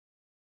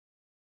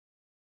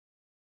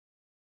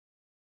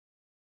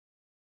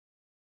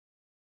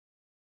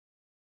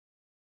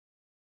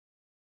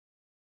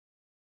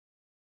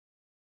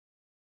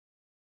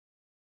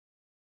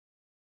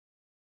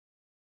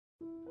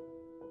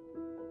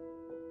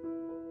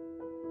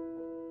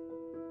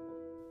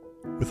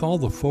With all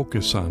the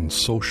focus on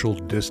social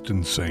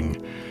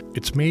distancing,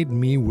 it's made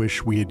me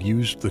wish we had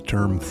used the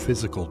term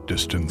physical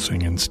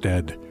distancing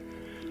instead.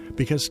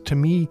 Because to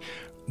me,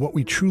 what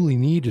we truly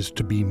need is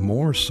to be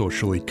more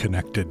socially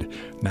connected,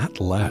 not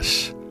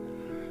less.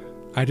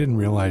 I didn't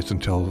realize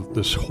until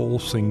this whole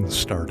thing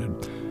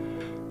started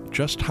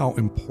just how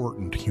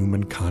important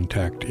human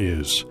contact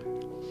is.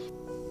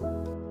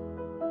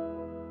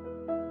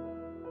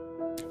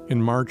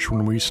 In March,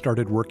 when we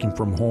started working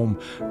from home,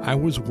 I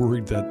was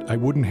worried that I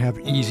wouldn't have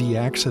easy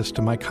access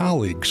to my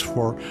colleagues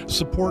for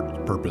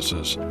support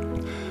purposes.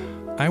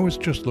 I was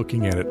just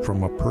looking at it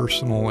from a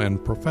personal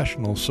and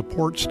professional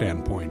support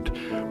standpoint,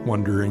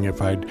 wondering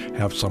if I'd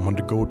have someone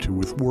to go to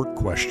with work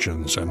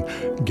questions and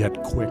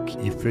get quick,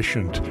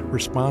 efficient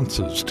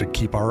responses to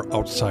keep our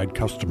outside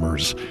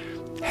customers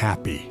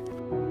happy.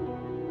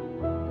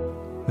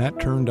 That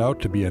turned out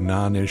to be a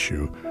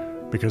non-issue,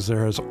 because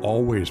there has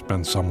always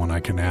been someone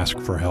I can ask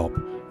for help,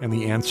 and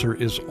the answer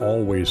is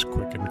always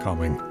quick in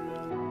coming.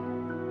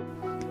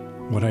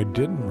 What I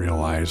didn't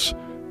realize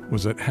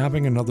was that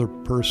having another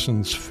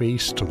person's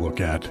face to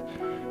look at,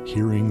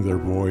 hearing their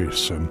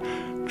voice, and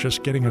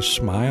just getting a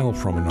smile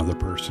from another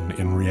person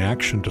in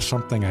reaction to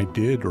something I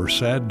did or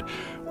said,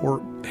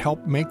 or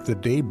help make the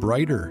day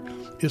brighter,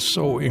 is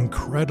so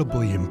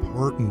incredibly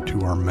important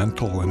to our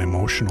mental and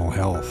emotional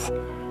health.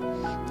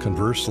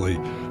 Conversely,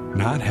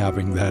 not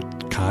having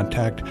that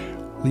contact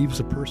leaves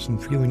a person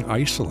feeling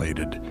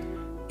isolated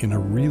in a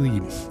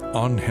really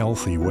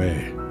unhealthy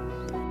way.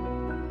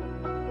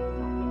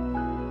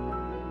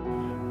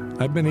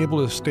 I've been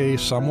able to stay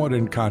somewhat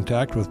in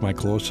contact with my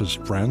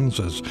closest friends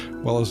as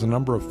well as a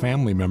number of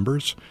family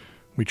members.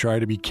 We try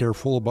to be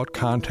careful about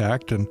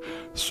contact, and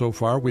so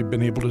far we've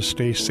been able to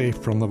stay safe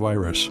from the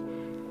virus.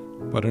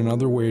 But in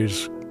other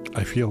ways,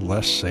 I feel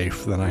less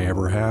safe than I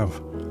ever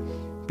have.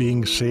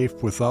 Being safe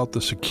without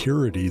the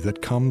security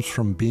that comes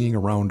from being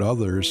around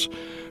others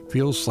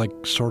feels like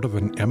sort of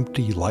an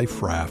empty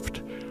life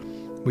raft.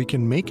 We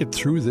can make it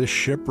through this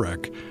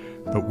shipwreck,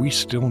 but we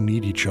still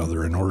need each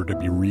other in order to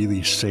be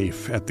really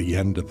safe at the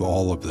end of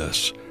all of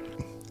this.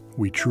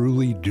 We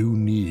truly do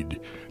need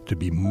to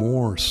be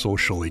more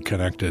socially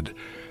connected,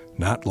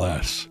 not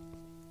less.